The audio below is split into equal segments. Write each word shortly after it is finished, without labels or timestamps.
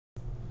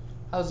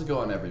How's it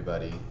going,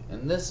 everybody?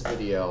 In this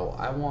video,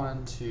 I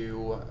want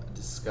to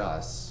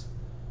discuss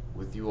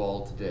with you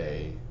all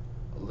today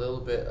a little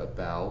bit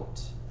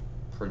about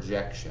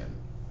projection.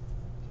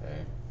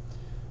 Okay,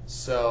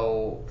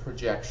 so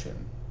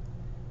projection.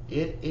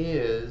 It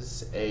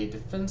is a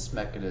defense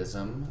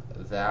mechanism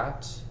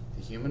that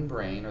the human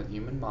brain or the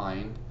human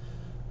mind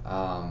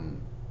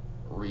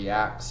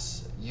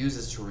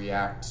uses to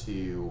react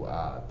to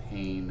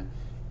pain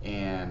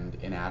and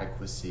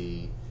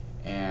inadequacy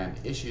and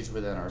issues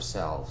within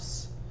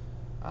ourselves.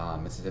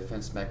 It's a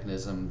defense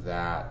mechanism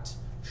that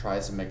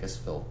tries to make us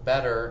feel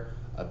better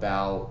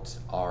about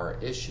our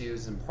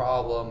issues and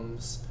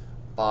problems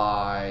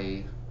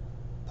by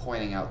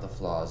pointing out the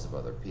flaws of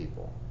other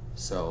people.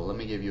 So let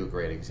me give you a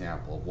great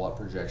example of what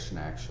projection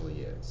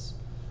actually is.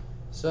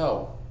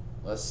 So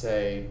let's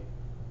say,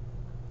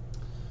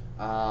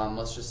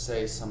 let's just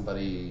say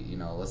somebody,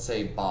 let's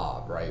say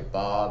Bob, right?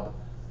 Bob,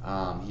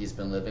 he's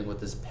been living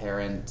with his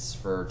parents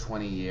for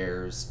 20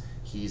 years.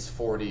 He's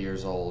 40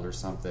 years old or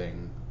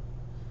something,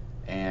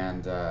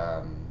 and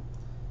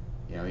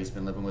he's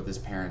been living with his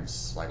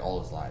parents like all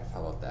his life.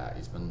 How about that?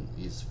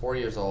 He's 40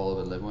 years old,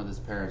 been living with his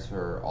parents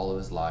for all of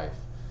his life,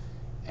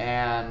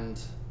 and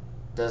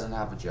doesn't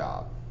have a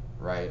job,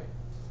 right?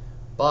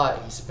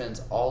 But he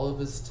spends all of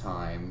his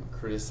time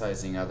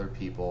criticizing other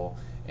people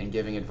and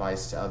giving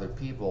advice to other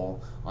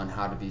people on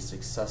how to be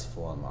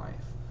successful in life,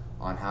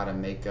 on how to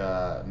make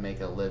a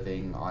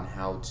living, on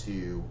how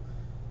to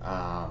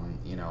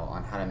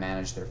on how to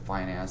manage their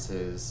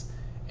finances,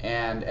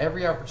 and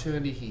every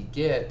opportunity he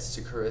gets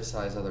to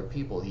criticize other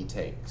people, he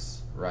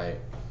takes, right?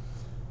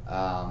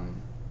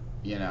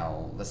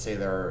 Let's say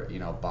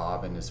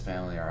Bob and his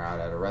family are out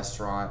at a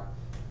restaurant,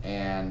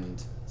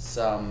 and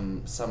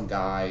some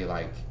guy,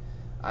 like,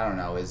 I don't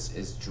know,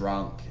 is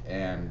drunk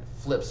and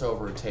flips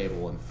over a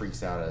table and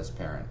freaks out at his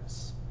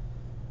parents.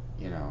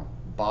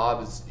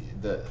 Bob is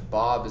the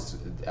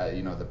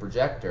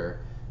projector,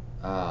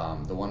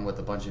 the one with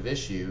a bunch of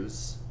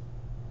issues,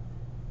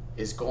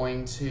 is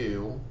going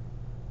to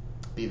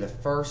be the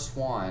first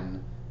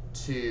one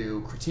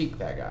to critique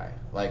that guy.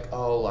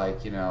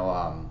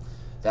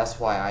 That's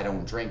why I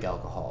don't drink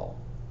alcohol,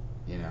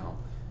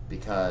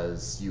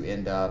 because you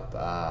end up,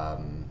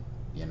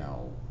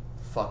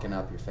 fucking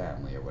up your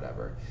family or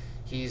whatever.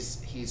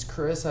 He's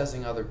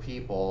criticizing other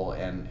people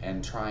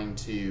and trying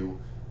to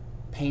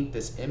paint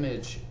this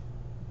image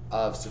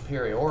of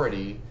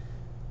superiority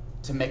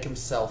to make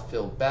himself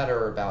feel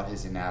better about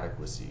his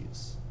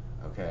inadequacies,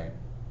 okay?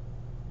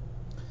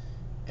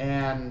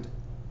 And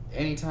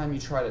anytime you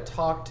try to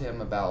talk to him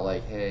about,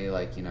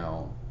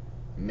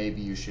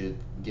 maybe you should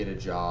get a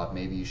job,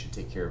 maybe you should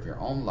take care of your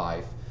own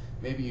life,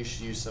 maybe you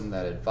should use some of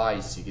that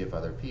advice you give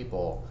other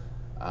people,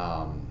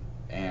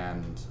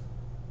 and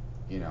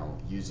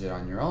use it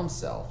on your own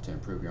self to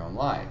improve your own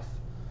life,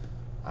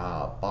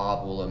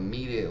 Bob will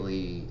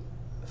immediately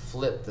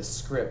flip the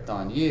script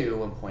on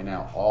you and point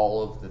out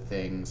all of the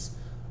things,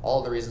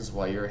 all the reasons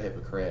why you're a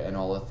hypocrite and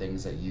all the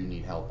things that you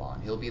need help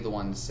on. He'll be the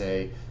one to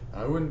say,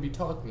 I wouldn't be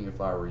talking if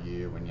I were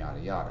you, and yada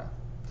yada.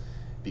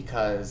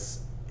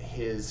 Because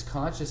his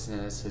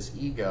consciousness, his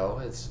ego,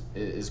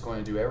 is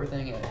going to do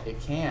everything it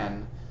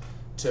can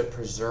to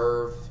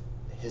preserve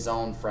his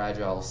own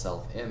fragile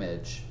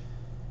self-image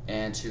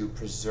and to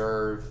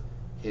preserve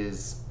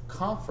his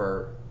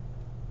comfort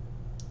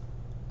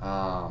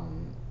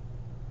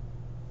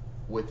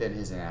within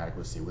his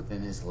inadequacy,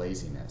 within his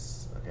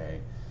laziness, okay?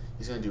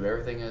 He's going to do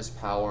everything in his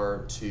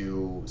power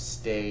to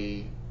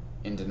stay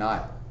in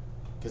denial,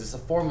 because it's a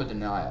form of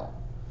denial.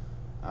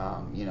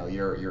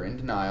 You're in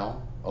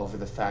denial over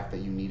the fact that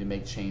you need to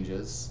make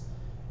changes,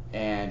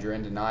 and you're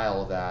in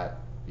denial that,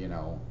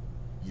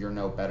 you're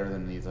no better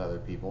than these other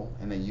people,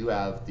 and that you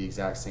have the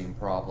exact same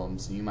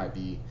problems, and you might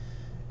be,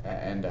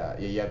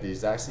 you have the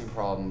exact same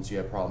problems, you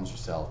have problems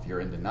yourself,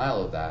 you're in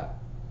denial of that,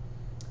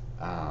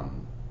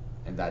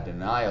 and that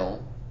denial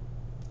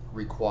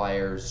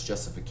requires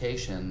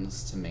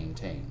justifications to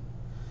maintain.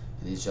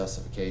 And these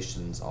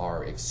justifications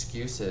are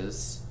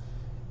excuses,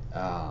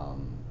 I've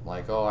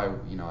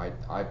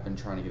been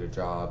trying to get a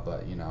job,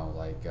 but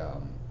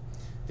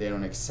they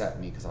don't accept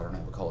me because I don't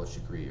have a college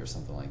degree or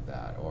something like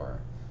that,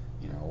 or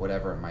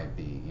whatever it might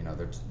be.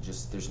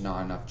 There's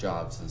not enough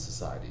jobs in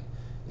society.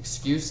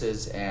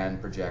 Excuses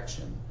and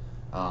projection.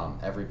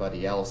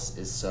 Everybody else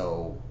is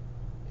such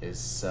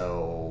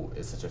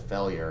a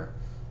failure,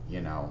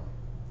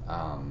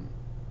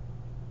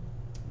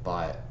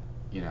 but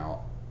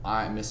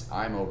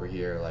I'm over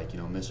here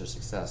Mr.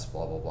 Success,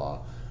 blah blah blah,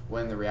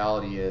 when the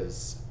reality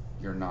is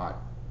you're not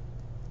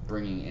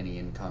bringing any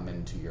income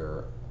into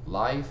your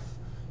life,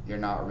 you're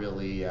not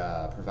really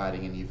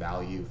providing any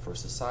value for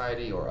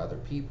society or other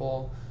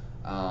people,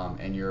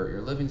 and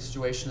your living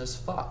situation is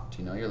fucked.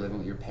 You're living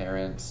with your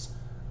parents.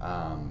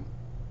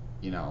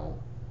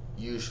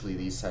 Usually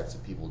these types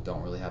of people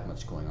don't really have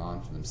much going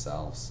on for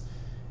themselves,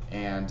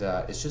 and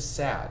it's just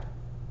sad.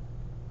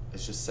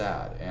 It's just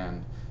sad,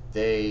 and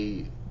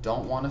they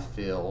don't want to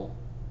feel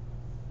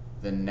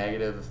the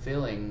negative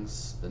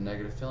feelings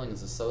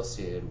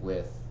associated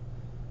with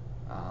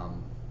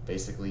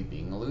basically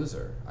being a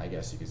loser, I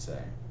guess you could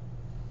say.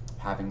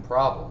 Having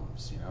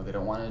problems, they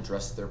don't want to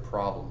address their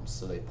problems,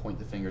 so they point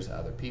the fingers at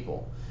other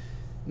people.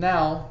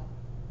 Now,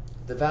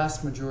 the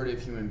vast majority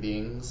of human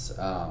beings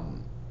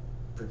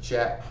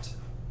project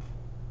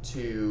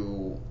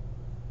to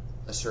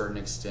a certain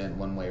extent,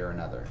 one way or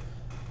another.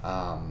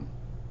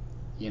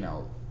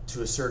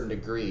 To a certain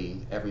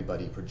degree,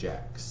 everybody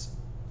projects.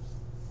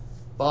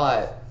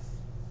 But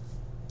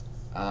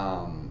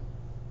how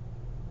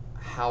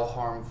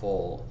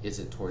harmful is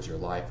it towards your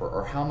life,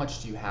 or how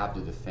much do you have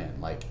to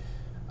defend?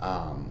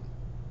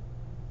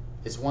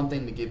 It's one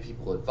thing to give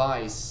people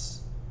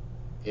advice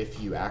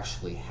if you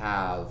actually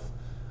have,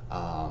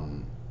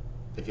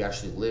 if you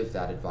actually live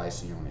that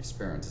advice in your own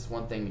experience. It's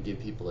one thing to give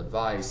people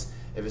advice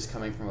if it's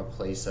coming from a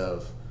place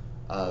of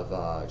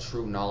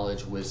true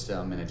knowledge,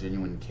 wisdom, and a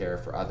genuine care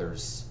for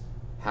others'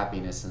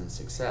 happiness and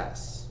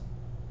success.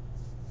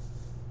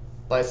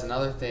 But it's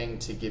another thing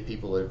to give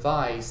people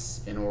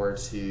advice in order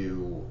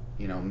to,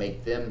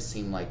 make them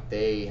seem like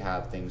they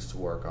have things to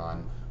work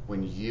on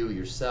when you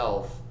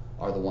yourself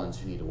are the ones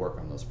who need to work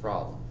on those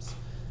problems.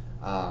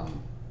 But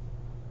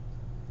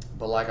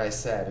like I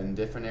said, in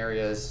different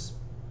areas,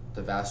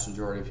 the vast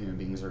majority of human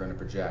beings are going to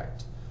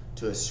project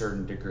to a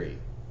certain degree.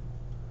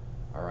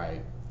 All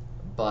right?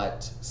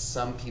 But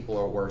some people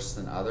are worse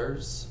than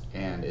others,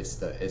 and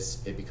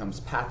it becomes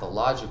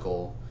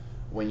pathological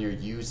when you're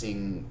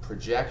using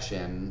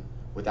projection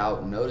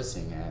without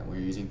noticing it, when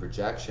you're using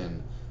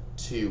projection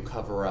to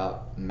cover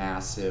up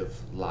massive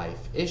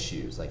life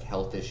issues, like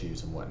health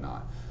issues and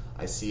whatnot.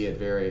 I see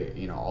it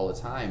all the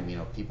time.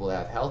 People that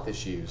have health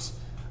issues,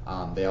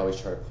 they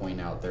always try to point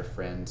out their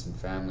friends' and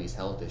family's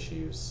health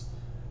issues.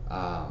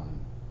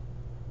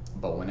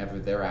 But whenever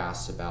they're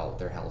asked about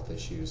their health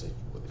issues, they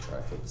try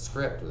to flip the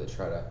script, or they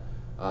try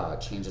to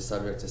change the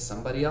subject to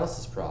somebody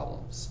else's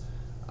problems.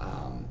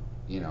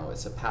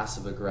 It's a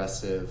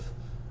passive-aggressive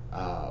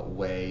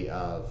way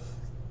of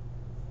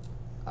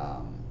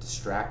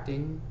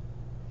distracting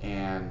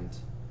and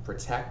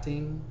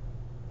protecting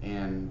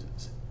and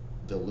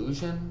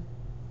delusion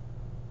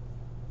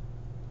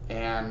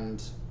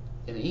and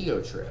an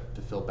ego trip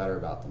to feel better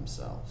about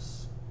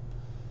themselves.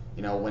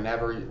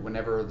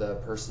 Whenever the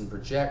person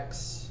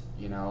projects,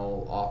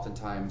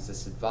 oftentimes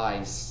this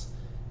advice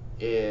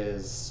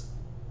is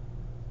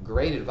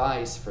great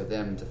advice for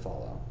them to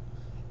follow.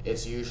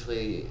 It's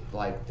usually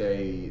like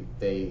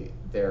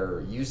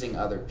they're using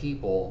other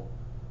people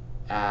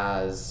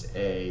as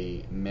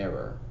a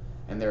mirror,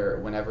 and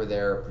whenever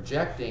they're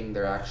projecting,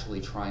 they're actually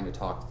trying to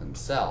talk to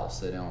themselves.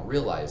 So they don't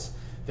realize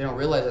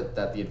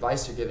that the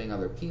advice they're giving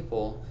other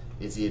people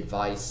is the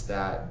advice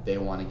that they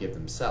want to give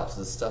themselves,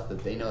 the stuff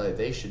that they know that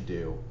they should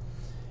do.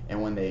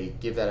 And when they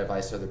give that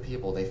advice to other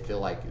people, they feel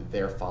like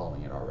they're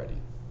following it already.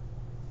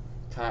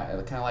 Kind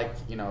of like,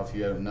 if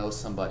you know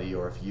somebody,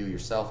 or if you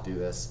yourself do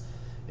this,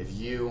 if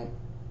you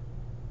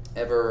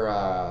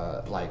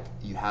ever,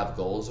 you have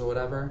goals or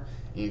whatever,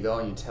 and you go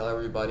and you tell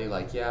everybody,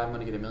 yeah, I'm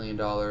going to get $1 million,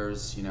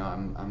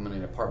 I'm going to get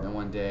an apartment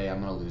one day,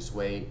 I'm going to lose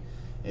weight.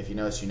 And if you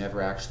notice you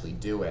never actually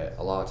do it,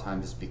 a lot of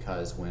times it's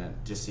because when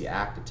just the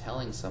act of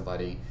telling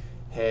somebody,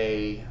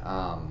 hey,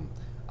 I'm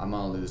going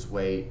to lose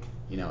weight,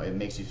 it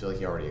makes you feel like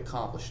you already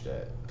accomplished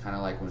it. Kind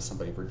of like when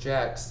somebody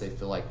projects, they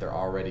feel like they've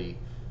already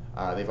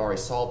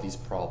solved these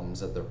problems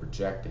that they're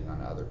projecting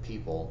on other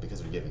people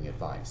because they're giving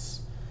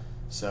advice.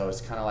 So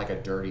it's kind of like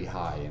a dirty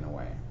high in a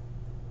way.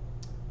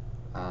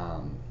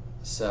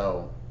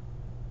 So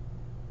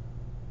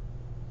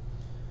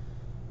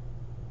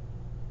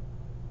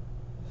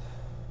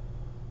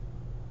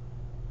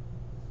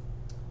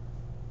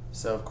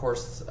of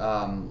course,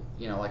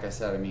 like I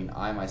said,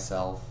 I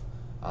myself,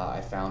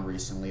 I found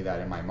recently that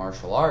in my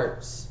martial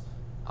arts,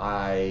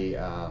 I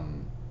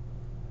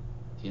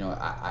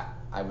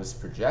was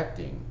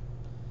projecting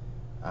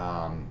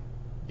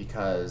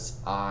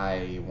because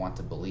I want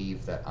to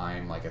believe that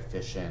I'm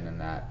efficient and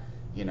that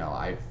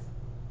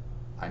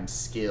I'm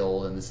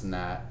skilled and this and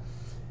that.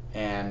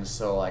 And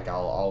so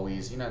I'll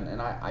always,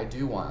 and I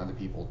do want other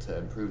people to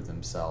improve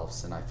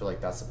themselves, and I feel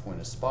like that's the point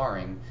of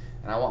sparring.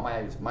 And I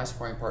want my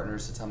sparring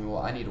partners to tell me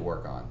what I need to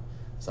work on.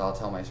 So I'll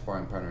tell my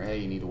sparring partner, hey,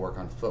 you need to work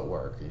on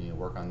footwork, you need to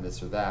work on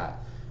this or that.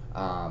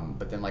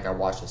 But then I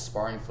watch the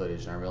sparring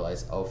footage and I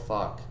realize, oh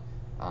fuck,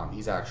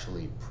 he's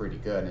actually pretty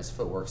good and his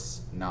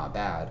footwork's not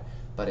bad,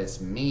 but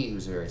it's me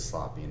who's very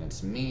sloppy, and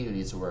it's me who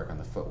needs to work on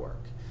the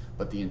footwork.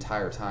 But the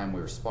entire time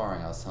we were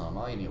sparring, I was telling him,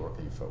 oh, you need to work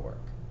on your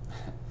footwork.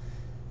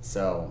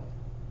 So,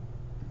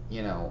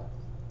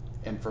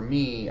 and for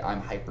me, I'm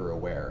hyper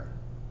aware.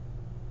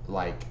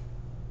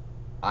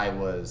 I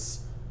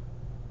was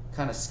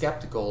kind of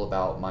skeptical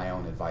about my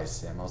own advice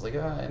to him. I was like,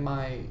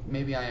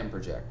 maybe I am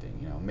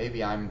projecting,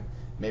 maybe I'm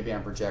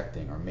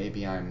projecting, or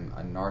maybe I'm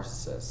a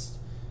narcissist,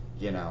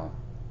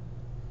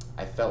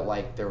 I felt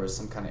like there was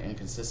some kind of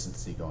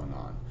inconsistency going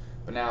on.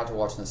 But now after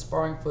watching the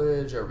sparring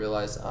footage, I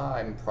realized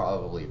I'm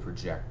probably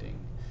projecting,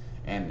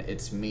 and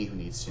it's me who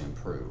needs to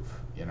improve,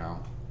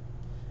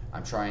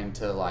 I'm trying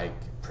to like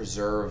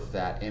preserve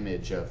that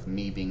image of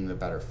me being the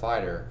better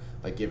fighter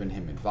by giving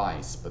him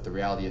advice, but the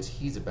reality is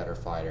he's a better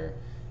fighter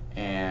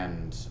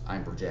and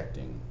I'm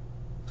projecting.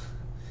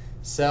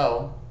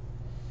 So,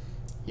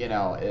 you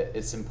know,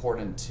 it's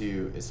important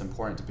to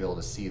be able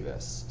to see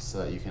this so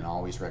that you can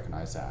always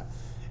recognize that.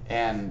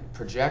 And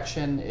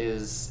projection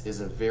is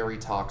a very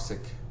toxic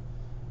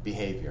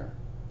behavior,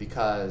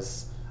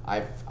 because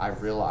I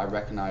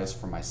recognize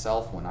for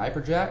myself when I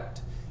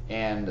project,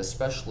 and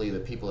especially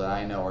the people that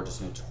I know are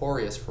just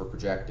notorious for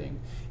projecting.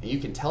 And you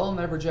can tell them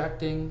they're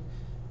projecting,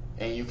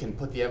 and you can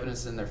put the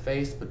evidence in their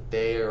face, but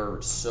they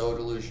are so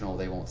delusional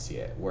they won't see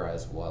it.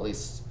 Whereas, well, at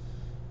least,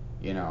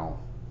 you know,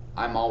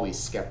 I'm always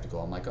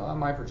skeptical. I'm like, oh,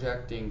 am I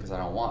projecting? Because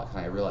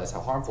I realize how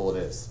harmful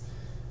it is.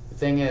 The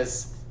thing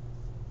is,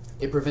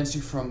 it prevents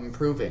you from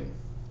improving,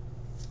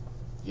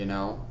 you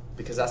know,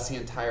 because that's the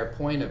entire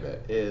point of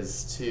it,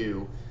 is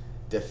to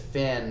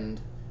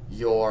defend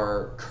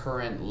your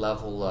current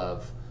level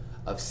of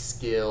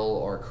skill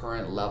or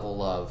current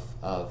level of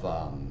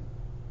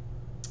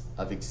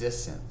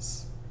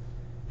existence.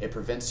 It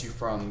prevents you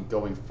from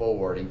going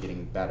forward and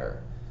getting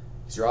better,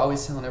 because you're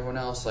always telling everyone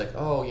else like,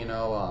 oh, you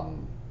know,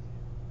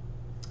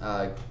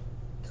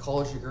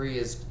 college degree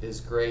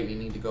is great, you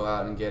need to go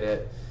out and get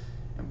it,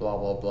 and blah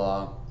blah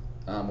blah.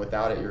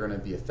 Without it, you're going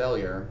to be a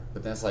failure.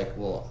 But then it's like,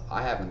 well,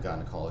 I haven't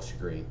gotten a college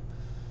degree.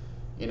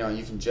 You know,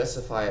 you can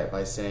justify it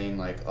by saying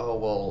like, oh,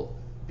 well,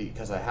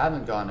 because I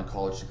haven't gotten a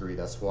college degree,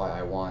 that's why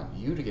I want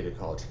you to get a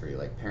college degree,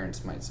 like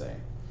parents might say.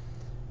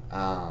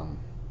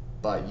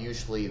 But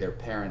usually their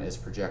parent is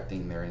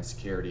projecting their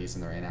insecurities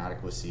and their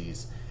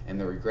inadequacies and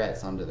their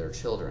regrets onto their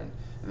children.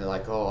 And they're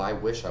like, oh, I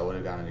wish I would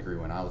have gotten a degree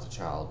when I was a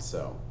child,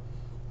 so,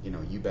 you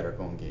know, you better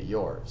go and get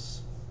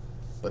yours.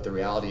 But the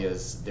reality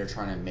is they're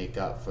trying to make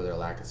up for their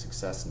lack of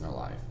success in their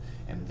life.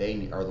 And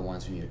they are the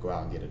ones who need to go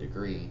out and get a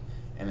degree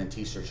and then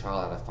teach their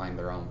child how to find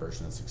their own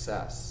version of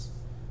success.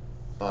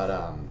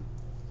 But,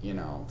 you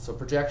know, so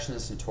projection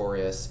is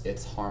notorious.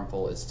 It's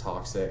harmful. It's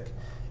toxic.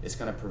 It's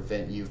going to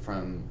prevent you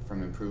from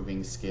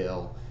improving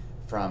skill,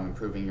 from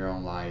improving your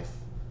own life.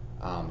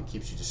 It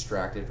keeps you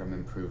distracted from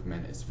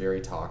improvement. It's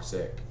very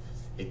toxic.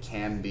 It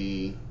can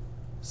be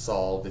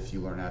solved if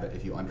you learn how to,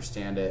 if you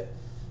understand it.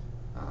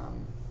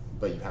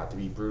 But you have to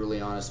be brutally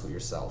honest with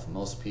yourself.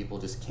 Most people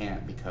just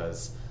can't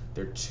because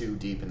they're too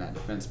deep in that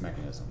defense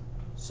mechanism.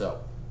 So,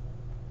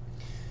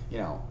 you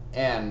know,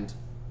 and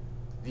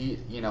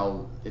you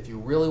know, if you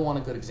really want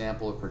a good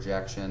example of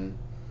projection,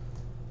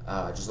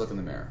 just look in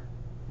the mirror.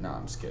 No,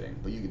 I'm just kidding.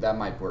 But that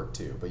might work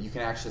too. But you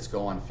can actually just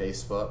go on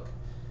Facebook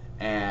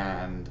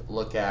and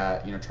look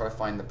at, you know, try to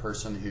find the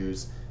person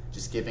who's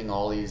just giving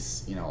all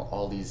these, you know,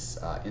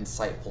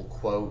 insightful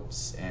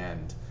quotes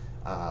and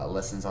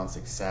lessons on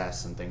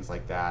success and things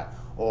like that,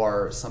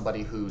 or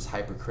somebody who's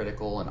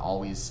hypercritical and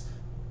always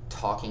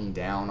talking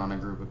down on a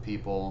group of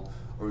people,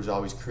 or who's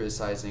always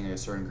criticizing a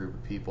certain group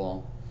of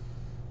people,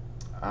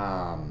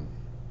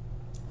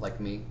 like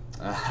me.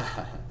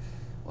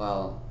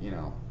 Well, you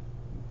know,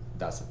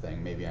 that's the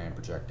thing. Maybe I am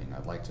projecting.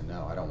 I'd like to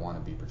know. I don't want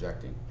to be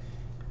projecting.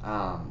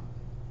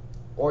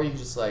 Or you can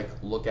just like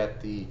look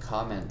at the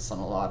comments on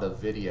a lot of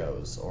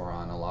videos or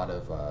on a lot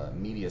of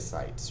media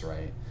sites,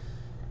 right?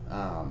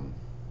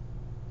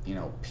 You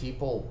know,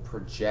 people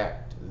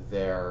project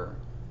their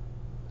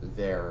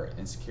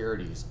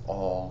insecurities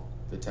all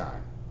the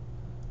time.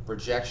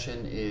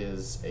 Projection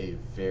is a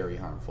very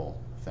harmful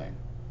thing.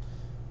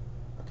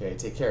 Okay,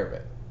 take care of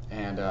it.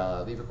 And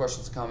leave your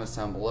questions and comments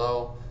down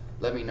below.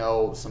 Let me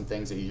know some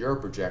things that you're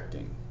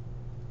projecting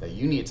that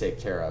you need to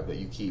take care of, that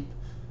you keep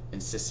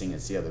insisting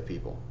and see other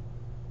people.